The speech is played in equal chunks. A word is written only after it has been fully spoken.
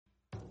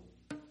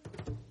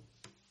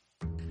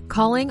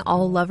Calling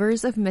all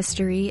lovers of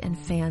mystery and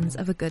fans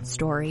of a good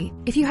story.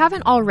 If you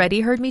haven't already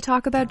heard me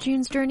talk about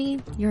June's Journey,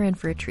 you're in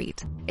for a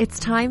treat. It's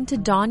time to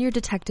don your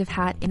detective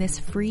hat in this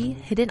free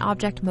hidden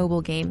object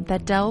mobile game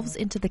that delves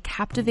into the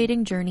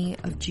captivating journey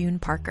of June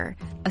Parker,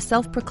 a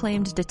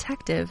self-proclaimed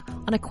detective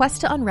on a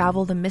quest to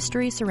unravel the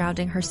mystery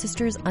surrounding her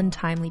sister's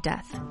untimely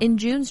death. In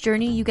June's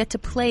Journey, you get to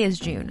play as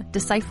June,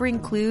 deciphering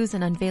clues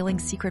and unveiling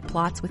secret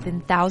plots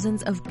within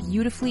thousands of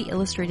beautifully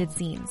illustrated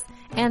scenes.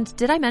 And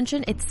did I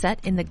mention it's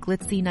set in the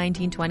glitzy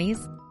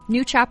 1920s?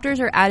 New chapters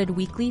are added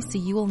weekly, so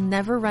you will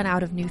never run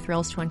out of new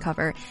thrills to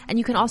uncover, and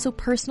you can also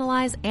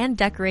personalize and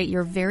decorate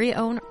your very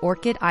own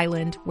Orchid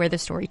Island where the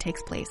story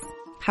takes place.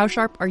 How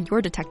sharp are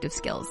your detective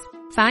skills?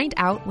 Find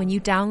out when you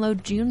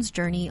download June's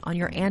Journey on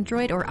your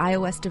Android or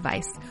iOS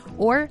device,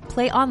 or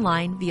play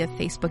online via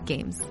Facebook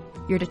Games.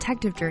 Your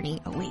detective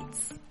journey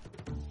awaits.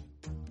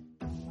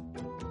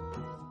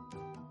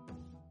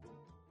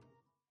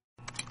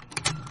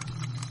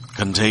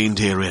 Contained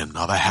herein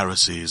are the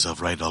heresies of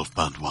Radolf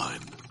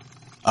Burntwine,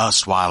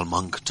 erstwhile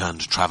monk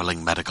turned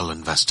traveling medical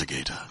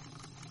investigator.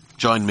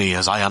 Join me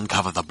as I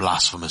uncover the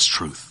blasphemous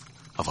truth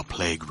of a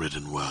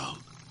plague-ridden world,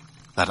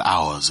 that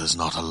ours is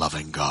not a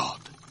loving God,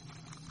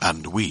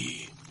 and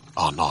we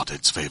are not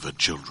its favored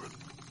children.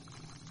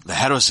 The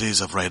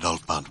heresies of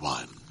Radolf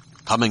Burntwine,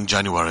 coming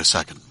January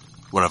 2nd,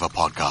 wherever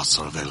podcasts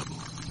are available.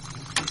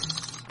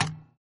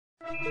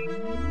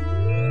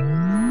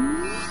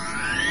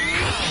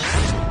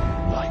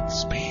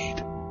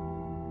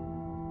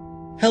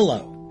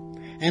 Hello,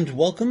 and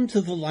welcome to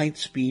the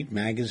Lightspeed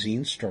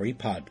Magazine Story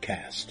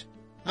Podcast.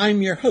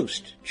 I'm your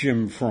host,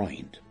 Jim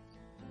Freund.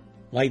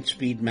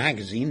 Lightspeed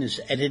Magazine is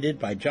edited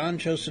by John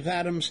Joseph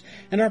Adams,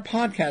 and our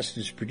podcast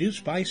is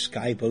produced by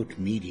Skyboat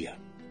Media.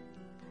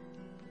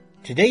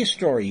 Today's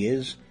story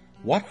is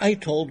What I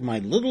Told My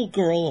Little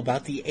Girl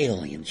About the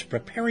Aliens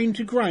Preparing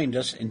to Grind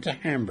Us into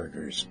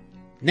Hamburgers,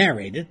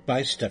 narrated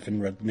by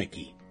Stefan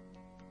Rudnicki.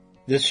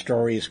 This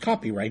story is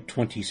copyright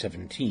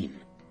 2017.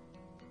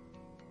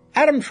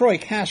 Adam Troy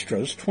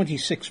Castro's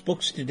 26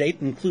 books to date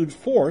include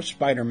 4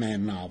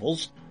 Spider-Man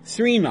novels,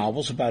 3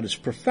 novels about his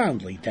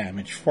profoundly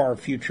damaged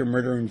far-future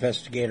murder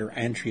investigator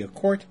Andrea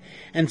Court,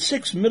 and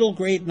 6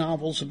 middle-grade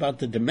novels about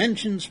the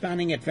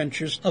dimension-spanning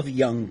adventures of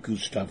young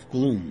Gustav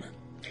Gloom.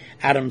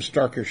 Adam's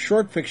darker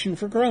short fiction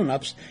for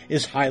grown-ups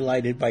is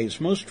highlighted by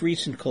his most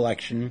recent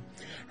collection,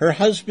 Her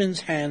Husband's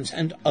Hands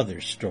and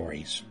Other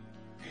Stories.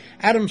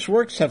 Adam's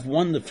works have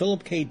won the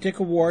Philip K. Dick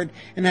Award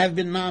and have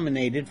been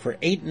nominated for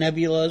 8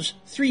 Nebulas,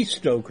 3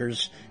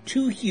 Stokers,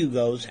 2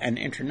 Hugos, and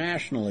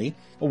internationally,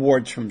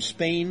 awards from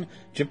Spain,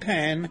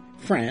 Japan,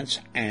 France,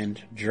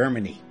 and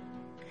Germany.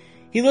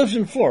 He lives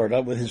in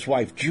Florida with his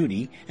wife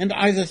Judy and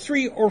either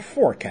 3 or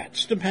 4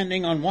 cats,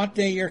 depending on what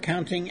day you're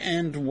counting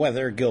and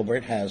whether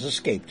Gilbert has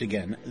escaped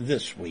again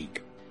this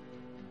week.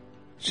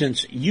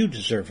 Since you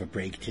deserve a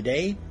break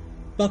today,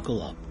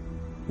 buckle up.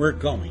 We're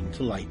going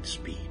to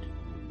Lightspeed.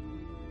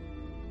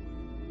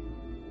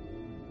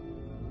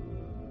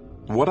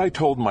 What I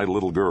Told My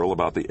Little Girl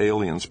About the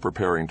Aliens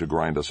Preparing to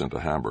Grind Us into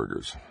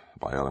Hamburgers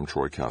by Adam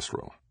Troy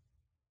Castro.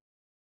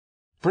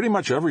 Pretty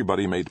much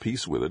everybody made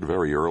peace with it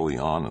very early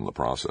on in the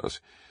process.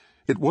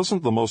 It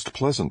wasn't the most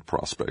pleasant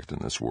prospect in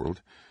this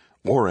world,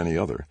 or any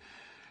other,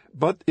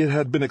 but it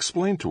had been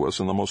explained to us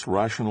in the most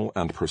rational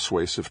and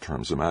persuasive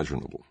terms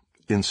imaginable,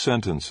 in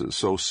sentences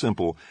so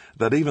simple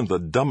that even the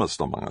dumbest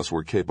among us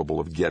were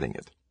capable of getting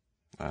it.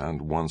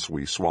 And once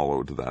we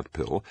swallowed that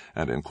pill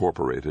and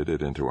incorporated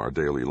it into our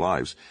daily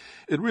lives,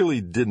 it really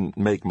didn't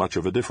make much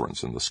of a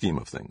difference in the scheme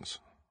of things.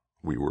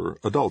 We were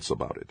adults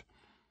about it.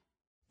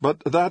 But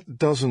that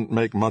doesn't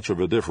make much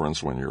of a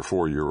difference when your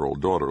 4-year-old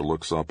daughter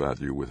looks up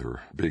at you with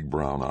her big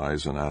brown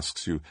eyes and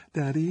asks you,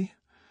 "Daddy,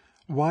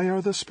 why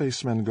are the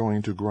spacemen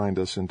going to grind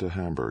us into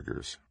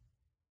hamburgers?"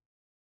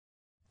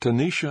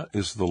 Tanisha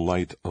is the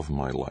light of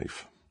my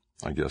life.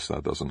 I guess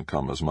that doesn't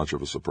come as much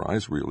of a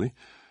surprise, really.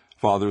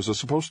 Fathers are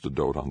supposed to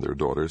dote on their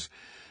daughters,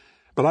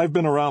 but I've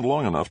been around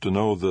long enough to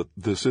know that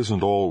this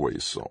isn't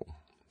always so.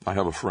 I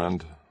have a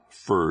friend,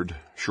 Ferd,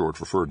 short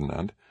for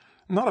Ferdinand.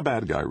 Not a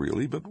bad guy,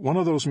 really, but one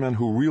of those men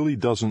who really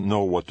doesn't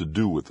know what to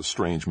do with the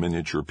strange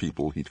miniature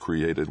people he'd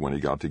created when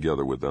he got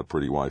together with that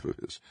pretty wife of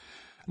his.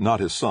 Not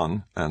his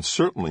son, and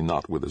certainly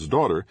not with his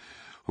daughter,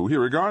 who he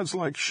regards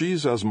like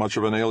she's as much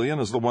of an alien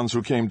as the ones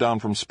who came down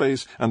from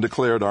space and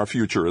declared our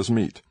future as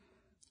meat.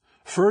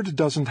 Ferd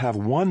doesn't have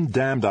one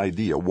damned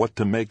idea what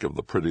to make of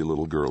the pretty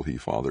little girl he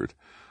fathered,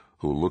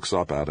 who looks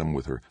up at him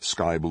with her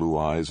sky-blue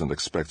eyes and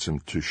expects him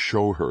to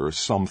show her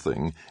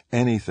something,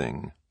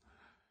 anything.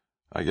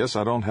 "I guess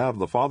I don't have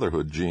the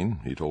fatherhood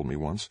gene," he told me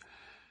once.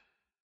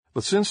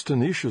 But since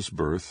Tanisha's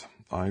birth,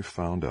 I've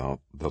found out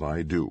that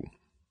I do,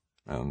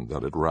 and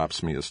that it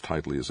wraps me as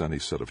tightly as any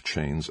set of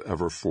chains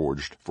ever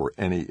forged for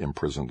any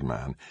imprisoned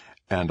man,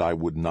 and I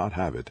would not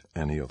have it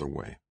any other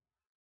way.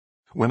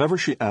 Whenever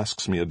she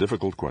asks me a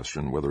difficult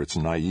question, whether it's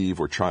naive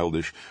or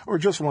childish, or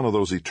just one of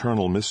those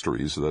eternal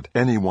mysteries that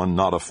anyone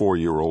not a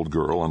 4-year-old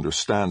girl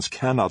understands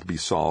cannot be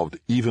solved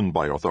even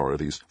by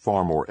authorities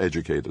far more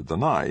educated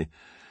than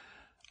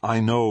I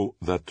know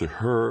that to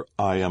her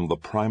I am the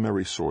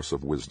primary source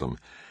of wisdom,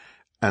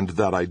 and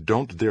that I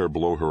don't dare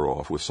blow her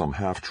off with some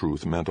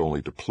half-truth meant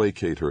only to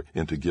placate her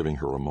into giving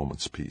her a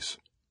moment's peace.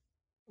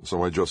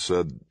 So I just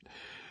said,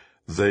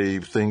 "They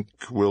think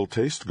we'll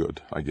taste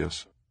good, I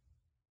guess."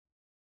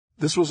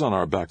 This was on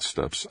our back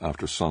steps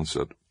after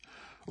sunset,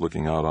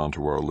 looking out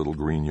onto our little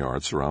green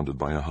yard surrounded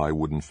by a high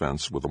wooden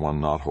fence with the one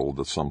knothole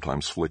that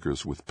sometimes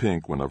flickers with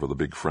pink whenever the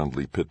big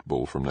friendly pit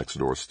bull from next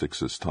door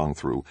sticks his tongue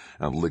through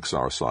and licks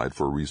our side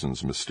for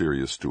reasons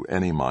mysterious to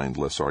any mind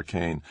less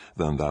arcane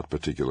than that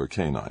particular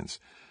canine's.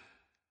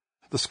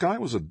 The sky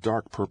was a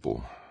dark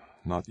purple,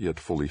 not yet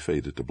fully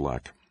faded to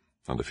black,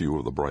 and a few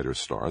of the brighter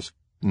stars,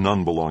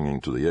 none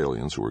belonging to the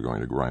aliens who were going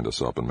to grind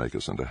us up and make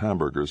us into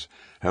hamburgers,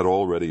 had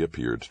already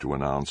appeared to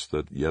announce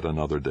that yet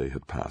another day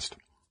had passed.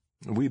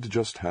 We'd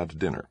just had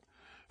dinner,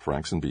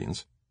 franks and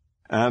beans,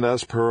 and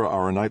as per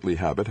our nightly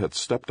habit had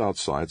stepped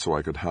outside so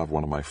I could have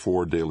one of my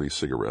 4 daily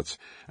cigarettes,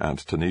 and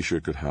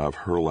Tanisha could have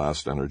her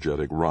last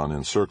energetic run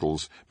in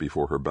circles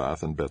before her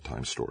bath and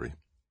bedtime story.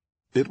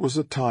 It was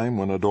a time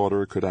when a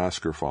daughter could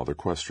ask her father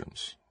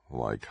questions,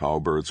 like how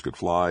birds could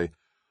fly,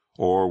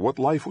 or what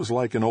life was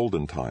like in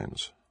olden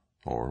times,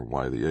 or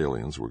why the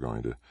aliens were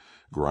going to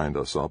grind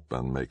us up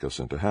and make us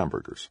into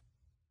hamburgers.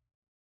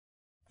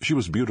 She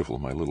was beautiful,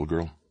 my little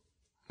girl.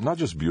 Not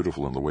just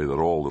beautiful in the way that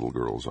all little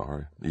girls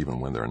are,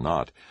 even when they're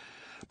not,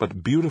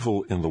 but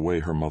beautiful in the way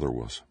her mother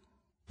was.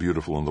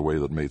 Beautiful in the way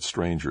that made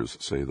strangers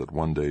say that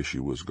one day she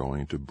was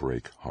going to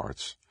break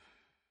hearts.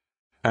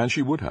 And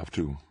she would have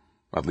to,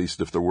 at least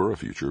if there were a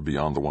future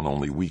beyond the one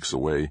only weeks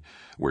away,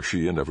 where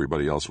she and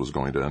everybody else was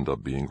going to end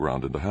up being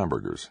ground into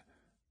hamburgers.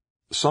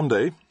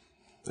 Someday,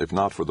 if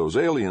not for those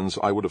aliens,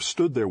 I would have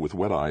stood there with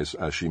wet eyes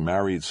as she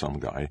married some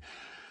guy,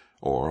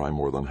 or I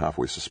more than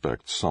halfway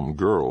suspect some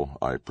girl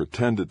I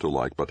pretended to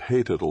like but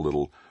hated a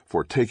little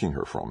for taking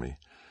her from me.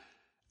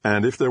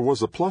 And if there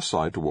was a plus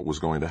side to what was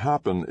going to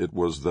happen, it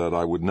was that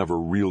I would never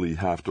really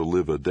have to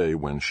live a day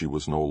when she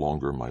was no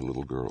longer my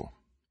little girl.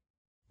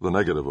 The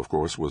negative, of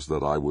course, was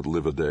that I would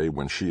live a day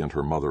when she and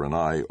her mother and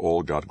I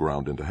all got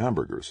ground into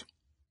hamburgers.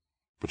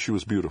 But she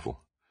was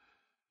beautiful.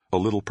 A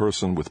little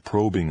person with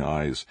probing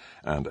eyes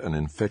and an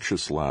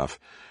infectious laugh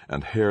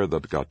and hair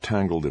that got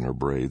tangled in her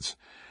braids,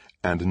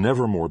 and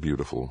never more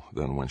beautiful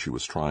than when she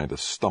was trying to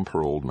stump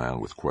her old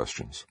man with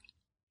questions.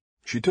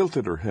 She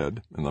tilted her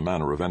head, in the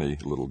manner of any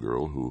little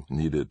girl who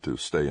needed to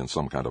stay in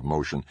some kind of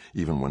motion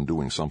even when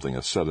doing something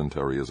as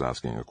sedentary as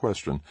asking a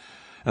question,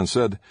 and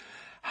said,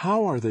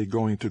 "How are they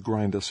going to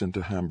grind us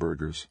into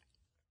hamburgers?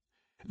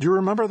 Do you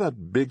remember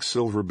that big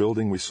silver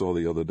building we saw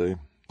the other day,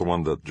 the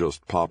one that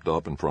just popped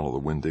up in front of the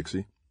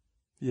Winn-Dixie?"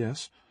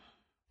 "Yes."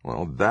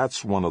 "Well,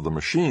 that's one of the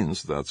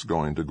machines that's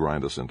going to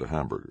grind us into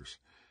hamburgers.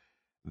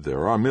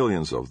 There are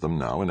millions of them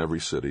now in every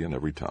city and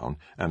every town,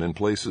 and in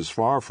places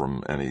far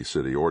from any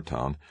city or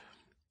town,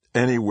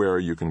 anywhere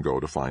you can go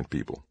to find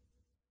people."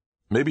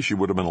 Maybe she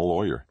would have been a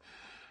lawyer.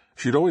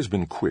 She'd always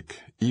been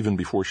quick, even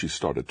before she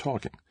started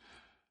talking.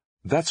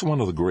 That's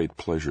one of the great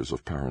pleasures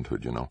of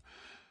parenthood, you know.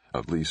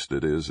 At least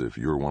it is if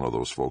you're one of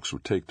those folks who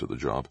take to the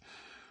job,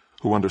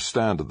 who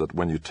understand that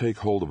when you take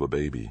hold of a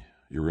baby,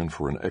 you're in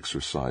for an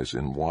exercise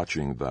in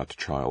watching that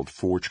child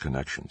forge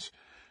connections,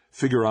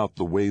 figure out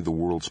the way the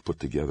world's put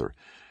together,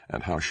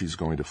 and how she's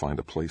going to find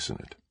a place in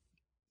it.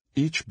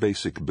 Each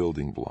basic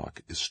building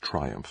block is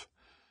triumph.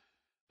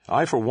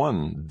 I, for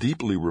one,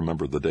 deeply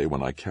remember the day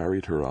when I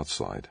carried her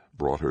outside,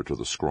 brought her to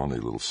the scrawny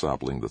little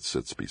sapling that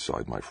sits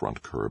beside my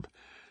front curb,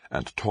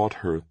 and taught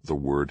her the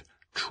word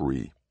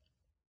tree.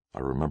 I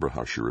remember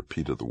how she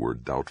repeated the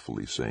word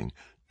doubtfully, saying,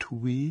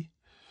 "Twee?"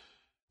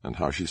 and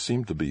how she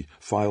seemed to be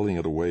filing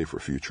it away for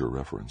future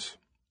reference,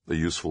 a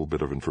useful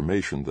bit of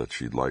information that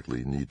she'd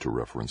likely need to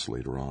reference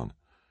later on.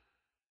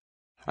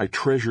 I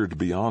treasured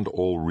beyond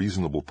all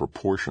reasonable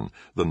proportion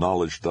the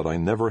knowledge that I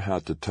never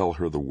had to tell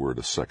her the word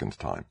a second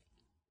time.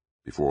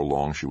 Before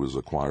long she was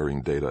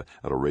acquiring data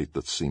at a rate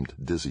that seemed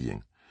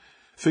dizzying,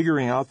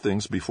 figuring out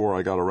things before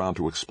I got around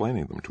to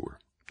explaining them to her,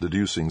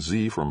 deducing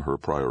Z from her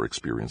prior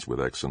experience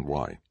with X and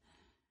Y.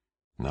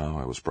 Now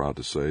I was proud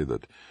to say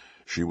that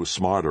she was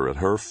smarter at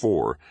her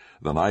 4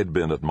 than I'd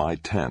been at my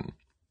 10,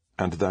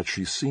 and that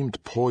she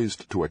seemed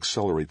poised to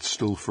accelerate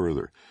still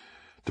further,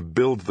 to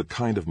build the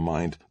kind of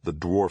mind that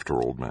dwarfed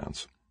her old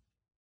man's.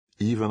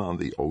 Even on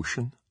the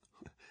ocean?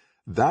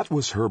 That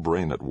was her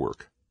brain at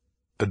work.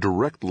 A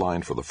direct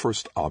line for the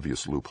first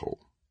obvious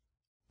loophole.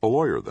 A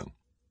lawyer, then.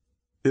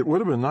 It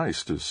would have been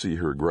nice to see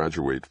her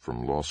graduate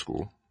from law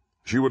school.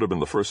 She would have been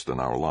the first in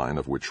our line,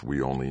 of which we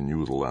only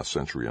knew the last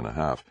century and a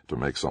half, to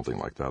make something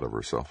like that of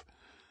herself.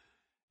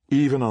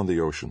 Even on the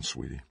ocean,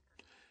 sweetie.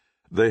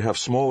 They have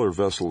smaller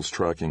vessels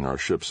tracking our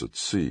ships at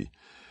sea.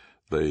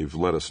 They've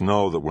let us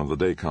know that when the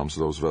day comes,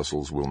 those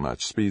vessels will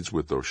match speeds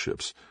with those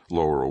ships,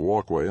 lower a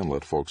walkway, and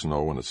let folks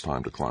know when it's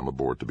time to climb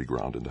aboard to be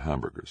ground into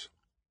hamburgers.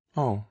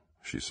 "Oh,"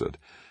 she said,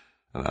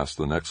 and asked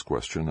the next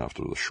question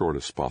after the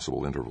shortest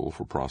possible interval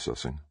for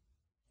processing.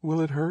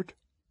 "Will it hurt?"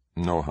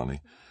 "No,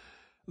 honey.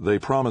 They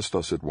promised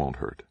us it won't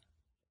hurt."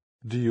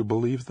 "Do you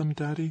believe them,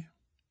 Daddy?"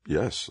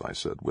 "Yes," I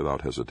said,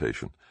 without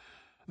hesitation.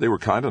 "They were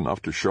kind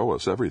enough to show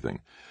us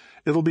everything.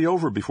 It'll be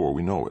over before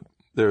we know it.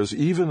 There's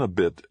even a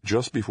bit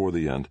just before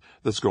the end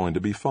that's going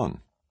to be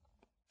fun."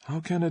 "How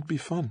can it be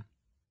fun?"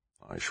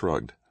 I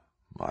shrugged.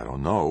 "I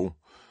don't know.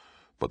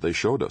 But they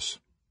showed us.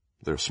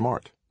 They're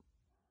smart."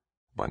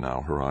 By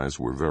now her eyes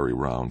were very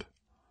round.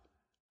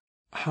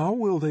 "How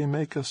will they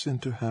make us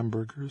into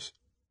hamburgers?"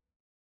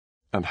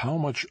 And how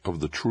much of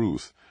the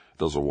truth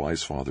does a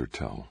wise father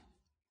tell?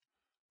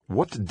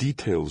 What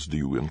details do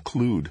you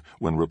include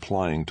when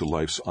replying to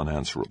life's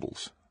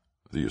unanswerables?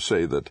 Do you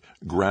say that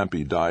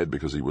Grampy died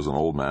because he was an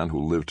old man who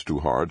lived too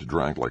hard,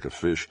 drank like a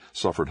fish,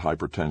 suffered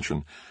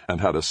hypertension,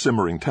 and had a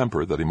simmering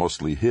temper that he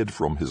mostly hid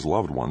from his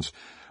loved ones,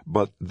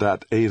 but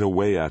that ate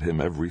away at him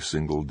every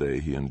single day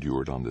he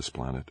endured on this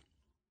planet?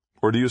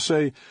 Or do you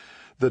say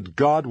that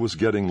God was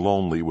getting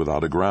lonely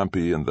without a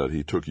Grampy and that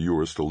he took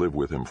yours to live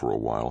with him for a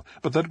while,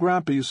 but that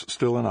Grampy's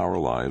still in our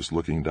lives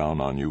looking down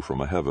on you from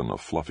a heaven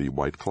of fluffy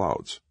white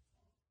clouds?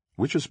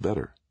 Which is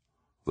better,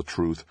 the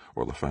truth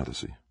or the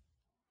fantasy?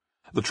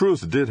 The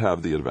truth did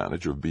have the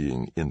advantage of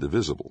being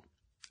indivisible.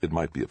 It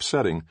might be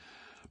upsetting,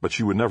 but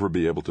she would never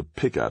be able to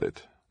pick at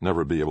it,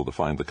 never be able to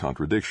find the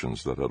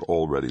contradictions that had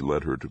already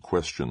led her to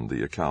question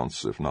the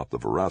accounts, if not the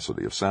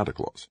veracity, of Santa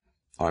Claus.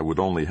 I would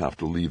only have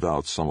to leave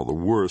out some of the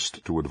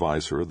worst to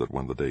advise her that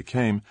when the day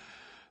came,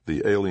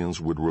 the aliens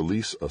would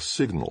release a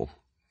signal,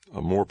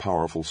 more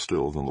powerful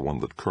still than the one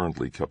that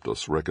currently kept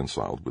us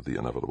reconciled with the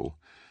inevitable,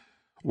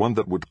 one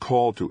that would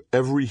call to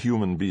every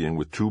human being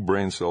with 2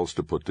 brain cells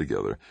to put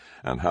together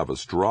and have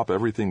us drop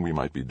everything we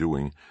might be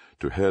doing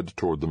to head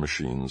toward the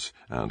machines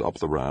and up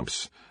the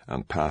ramps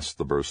and past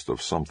the burst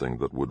of something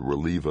that would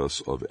relieve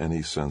us of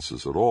any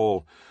senses at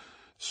all,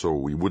 so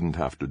we wouldn't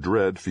have to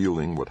dread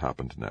feeling what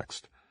happened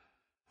next.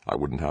 I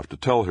wouldn't have to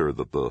tell her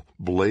that the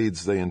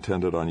blades they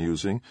intended on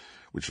using,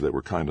 which they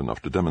were kind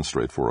enough to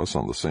demonstrate for us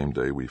on the same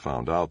day we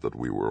found out that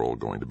we were all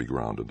going to be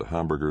ground into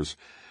hamburgers,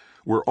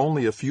 were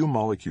only a few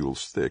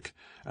molecules thick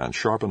and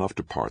sharp enough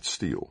to part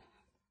steel.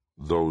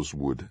 Those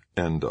would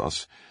end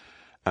us,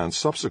 and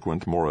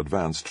subsequent more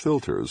advanced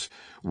filters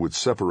would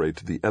separate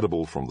the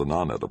edible from the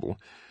non-edible,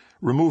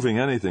 removing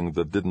anything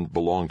that didn't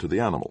belong to the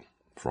animal,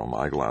 from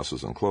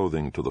eyeglasses and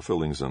clothing to the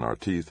fillings in our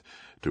teeth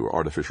to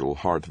artificial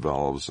heart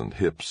valves and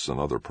hips and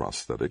other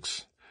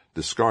prosthetics,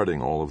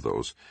 discarding all of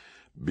those,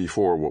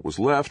 before what was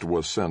left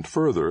was sent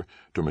further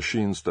to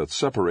machines that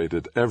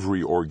separated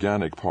every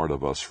organic part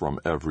of us from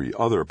every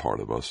other part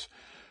of us,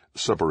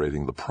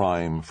 separating the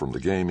prime from the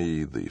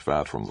gamey, the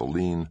fat from the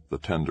lean, the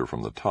tender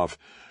from the tough,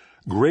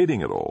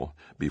 grading it all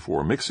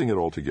before mixing it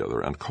all together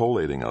and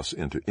collating us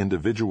into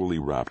individually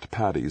wrapped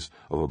patties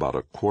of about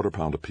a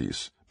quarter-pound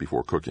apiece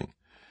before cooking.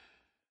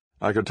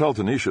 I could tell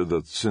Tanisha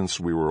that since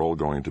we were all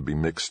going to be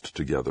mixed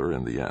together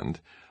in the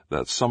end,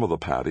 that some of the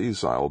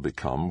patties I'll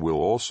become will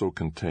also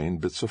contain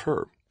bits of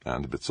her,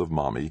 and bits of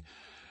Mommy,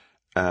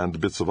 and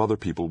bits of other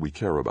people we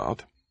care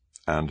about,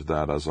 and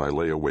that as I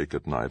lay awake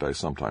at night I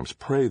sometimes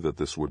pray that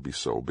this would be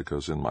so,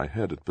 because in my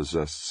head it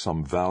possessed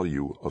some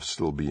value of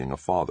still being a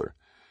father,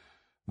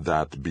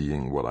 that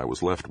being what I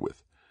was left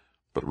with.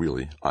 But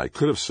really, I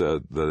could have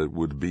said that it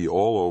would be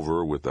all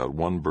over with that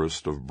one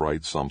burst of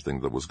bright something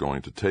that was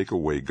going to take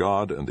away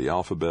God and the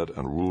alphabet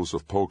and rules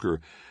of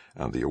poker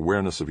and the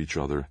awareness of each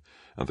other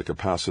and the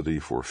capacity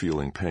for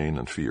feeling pain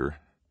and fear,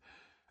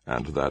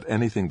 and that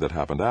anything that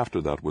happened after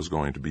that was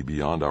going to be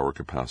beyond our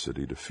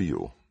capacity to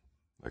feel,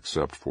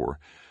 except for,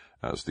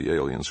 as the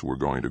aliens who were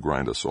going to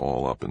grind us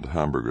all up into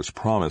hamburgers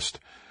promised,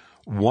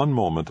 one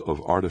moment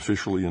of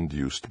artificially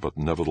induced but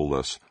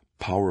nevertheless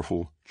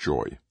powerful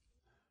joy.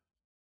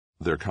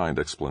 Their kind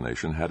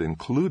explanation had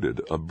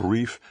included a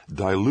brief,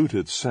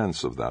 diluted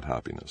sense of that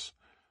happiness,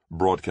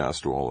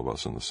 broadcast to all of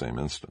us in the same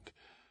instant.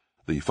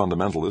 The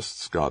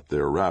fundamentalists got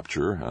their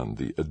rapture, and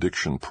the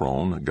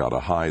addiction-prone got a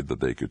hide that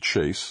they could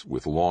chase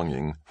with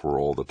longing for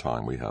all the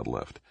time we had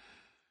left.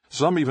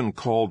 Some even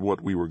called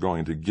what we were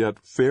going to get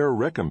fair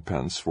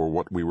recompense for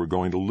what we were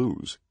going to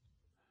lose.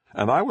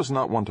 And I was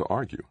not one to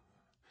argue.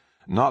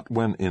 Not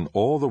when in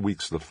all the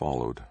weeks that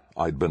followed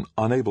I'd been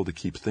unable to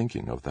keep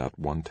thinking of that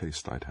one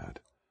taste I'd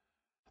had.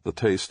 The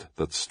taste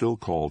that still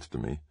called to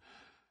me,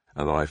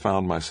 and that I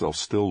found myself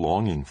still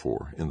longing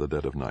for in the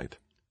dead of night.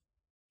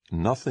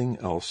 Nothing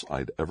else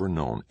I'd ever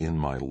known in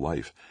my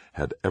life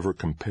had ever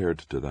compared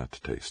to that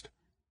taste.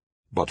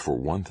 But for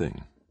one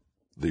thing,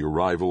 the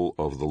arrival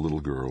of the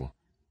little girl,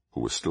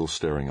 who was still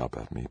staring up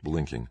at me,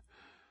 blinking,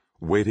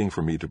 waiting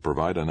for me to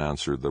provide an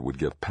answer that would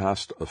get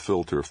past a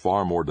filter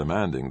far more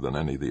demanding than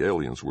any the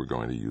aliens were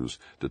going to use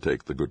to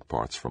take the good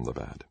parts from the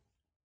bad.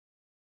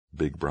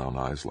 Big brown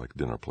eyes like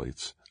dinner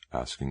plates,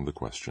 asking the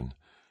question,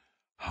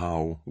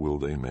 how will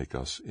they make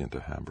us into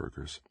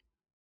hamburgers?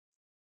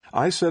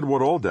 I said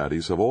what all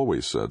daddies have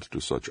always said to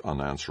such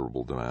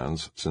unanswerable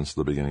demands since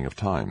the beginning of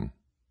time.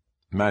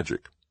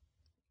 Magic.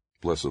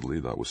 Blessedly,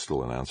 that was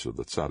still an answer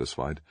that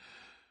satisfied.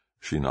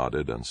 She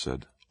nodded and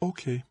said,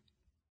 okay.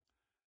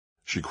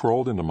 She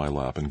crawled into my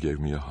lap and gave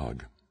me a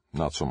hug,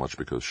 not so much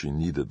because she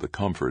needed the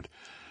comfort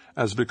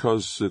as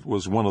because it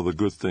was one of the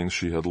good things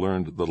she had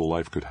learned that a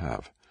life could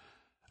have.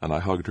 And I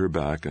hugged her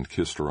back and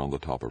kissed her on the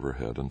top of her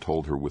head and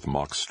told her with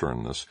mock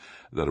sternness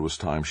that it was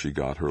time she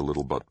got her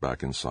little butt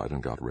back inside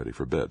and got ready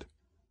for bed.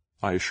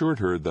 I assured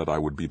her that I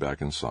would be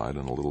back inside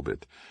in a little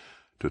bit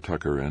to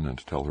tuck her in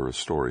and tell her a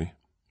story,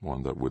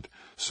 one that would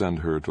send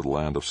her to the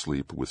land of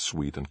sleep with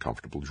sweet and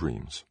comfortable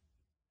dreams.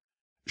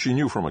 She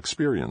knew from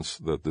experience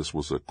that this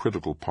was a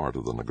critical part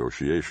of the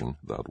negotiation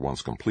that,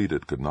 once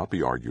completed, could not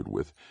be argued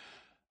with,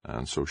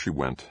 and so she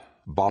went,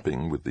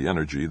 bopping with the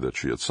energy that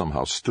she had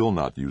somehow still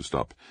not used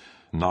up,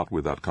 not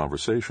with that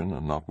conversation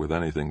and not with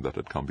anything that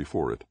had come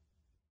before it.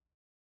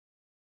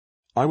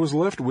 I was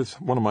left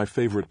with one of my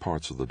favorite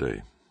parts of the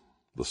day,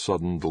 the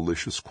sudden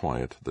delicious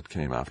quiet that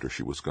came after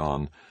she was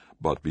gone,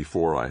 but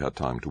before I had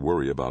time to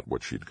worry about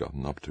what she'd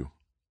gotten up to.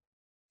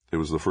 It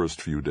was the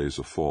first few days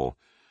of fall,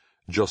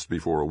 just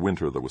before a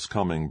winter that was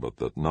coming, but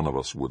that none of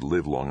us would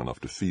live long enough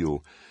to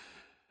feel,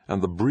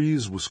 and the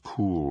breeze was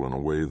cool in a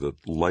way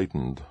that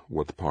lightened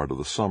what part of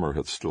the summer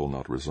had still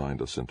not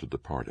resigned us into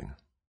departing.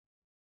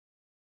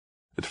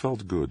 It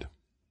felt good,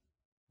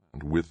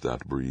 and with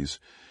that breeze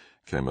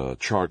came a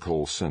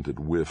charcoal-scented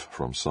whiff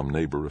from some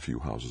neighbor a few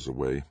houses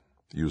away,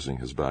 using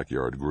his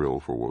backyard grill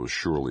for what was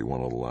surely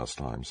one of the last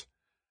times.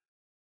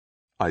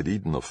 I'd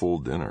eaten a full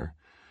dinner,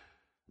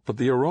 but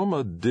the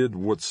aroma did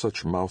what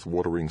such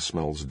mouth-watering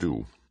smells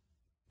do,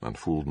 and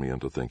fooled me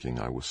into thinking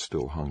I was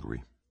still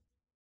hungry.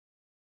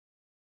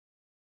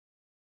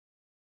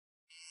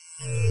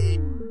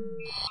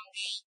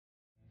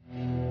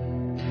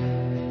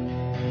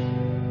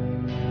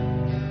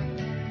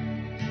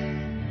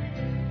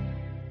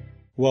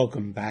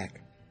 Welcome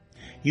back.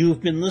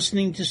 You've been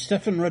listening to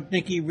Stefan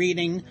Rudnicki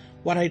reading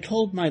What I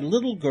Told My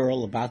Little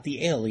Girl About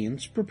the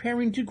Aliens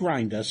Preparing to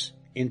Grind Us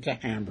into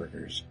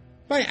Hamburgers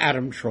by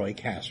Adam Troy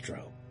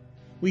Castro.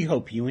 We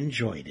hope you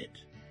enjoyed it.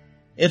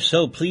 If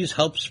so, please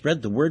help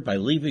spread the word by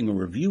leaving a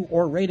review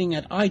or rating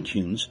at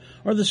iTunes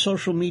or the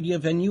social media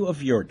venue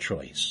of your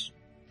choice.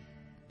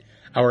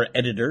 Our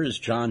editor is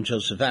John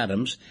Joseph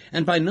Adams,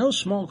 and by no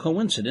small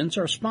coincidence,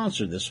 our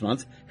sponsor this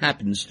month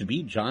happens to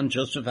be John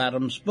Joseph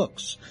Adams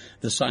Books,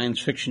 the science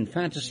fiction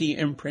fantasy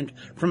imprint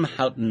from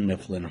Houghton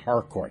Mifflin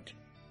Harcourt.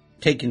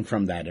 Taken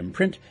from that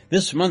imprint,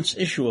 this month's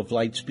issue of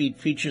Lightspeed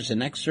features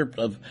an excerpt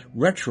of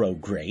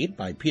Retrograde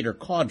by Peter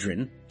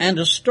Caudron and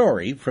a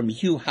story from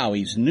Hugh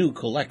Howey's new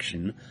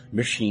collection,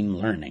 Machine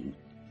Learning.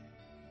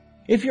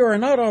 If you are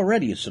not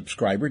already a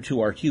subscriber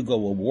to our Hugo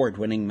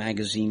Award-winning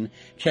magazine,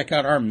 check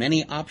out our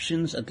many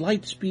options at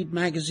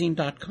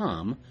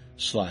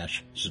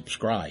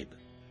lightspeedmagazine.com/subscribe.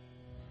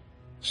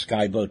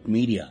 Skyboat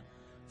Media,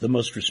 the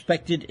most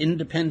respected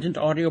independent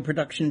audio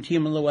production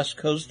team on the West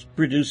Coast,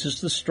 produces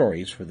the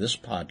stories for this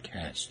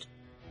podcast.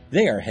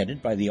 They are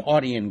headed by the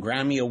Audie and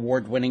Grammy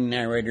Award-winning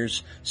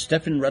narrators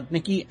Stefan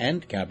Rudnicki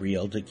and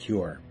Gabrielle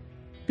DeCure.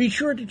 Be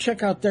sure to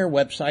check out their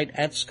website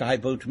at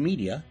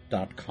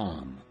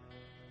skyboatmedia.com.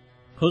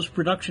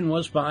 Post-production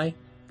was by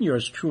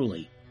yours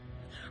truly.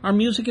 Our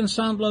music and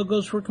sound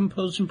logos were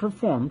composed and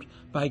performed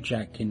by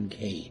Jack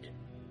Kincaid.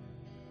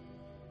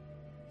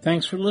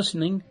 Thanks for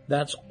listening.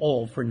 That's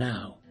all for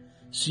now.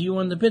 See you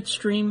on the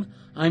Bitstream.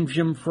 I'm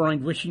Jim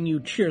Freund, wishing you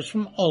cheers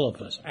from all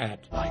of us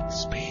at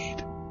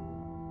Lightspeed.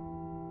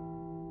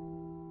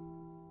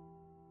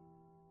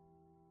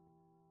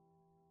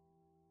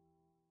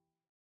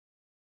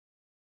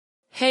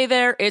 Hey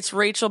there, it's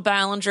Rachel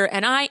Ballinger,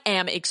 and I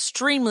am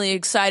extremely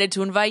excited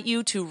to invite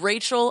you to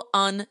Rachel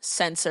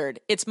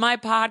Uncensored. It's my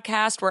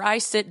podcast where I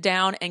sit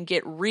down and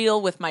get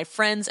real with my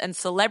friends and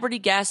celebrity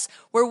guests,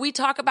 where we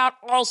talk about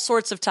all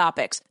sorts of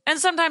topics. And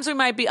sometimes we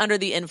might be under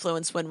the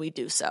influence when we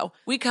do so.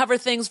 We cover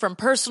things from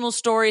personal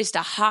stories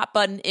to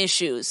hot-button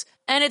issues.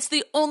 And it's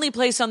the only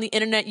place on the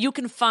internet you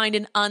can find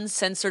an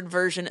uncensored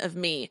version of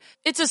me.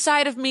 It's a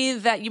side of me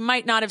that you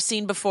might not have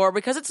seen before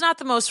because it's not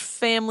the most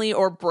family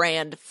or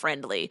brand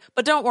friendly.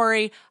 But don't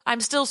worry, I'm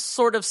still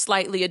sort of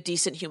slightly a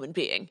decent human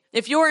being.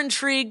 If you're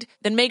intrigued,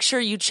 then make sure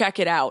you check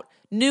it out.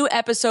 New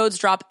episodes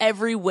drop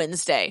every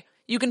Wednesday.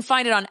 You can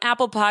find it on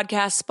Apple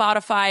Podcasts,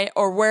 Spotify,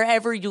 or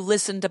wherever you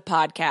listen to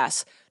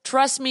podcasts.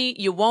 Trust me,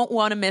 you won't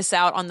want to miss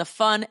out on the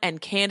fun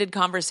and candid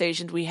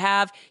conversations we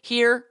have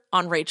here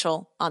on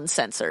Rachel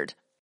Uncensored.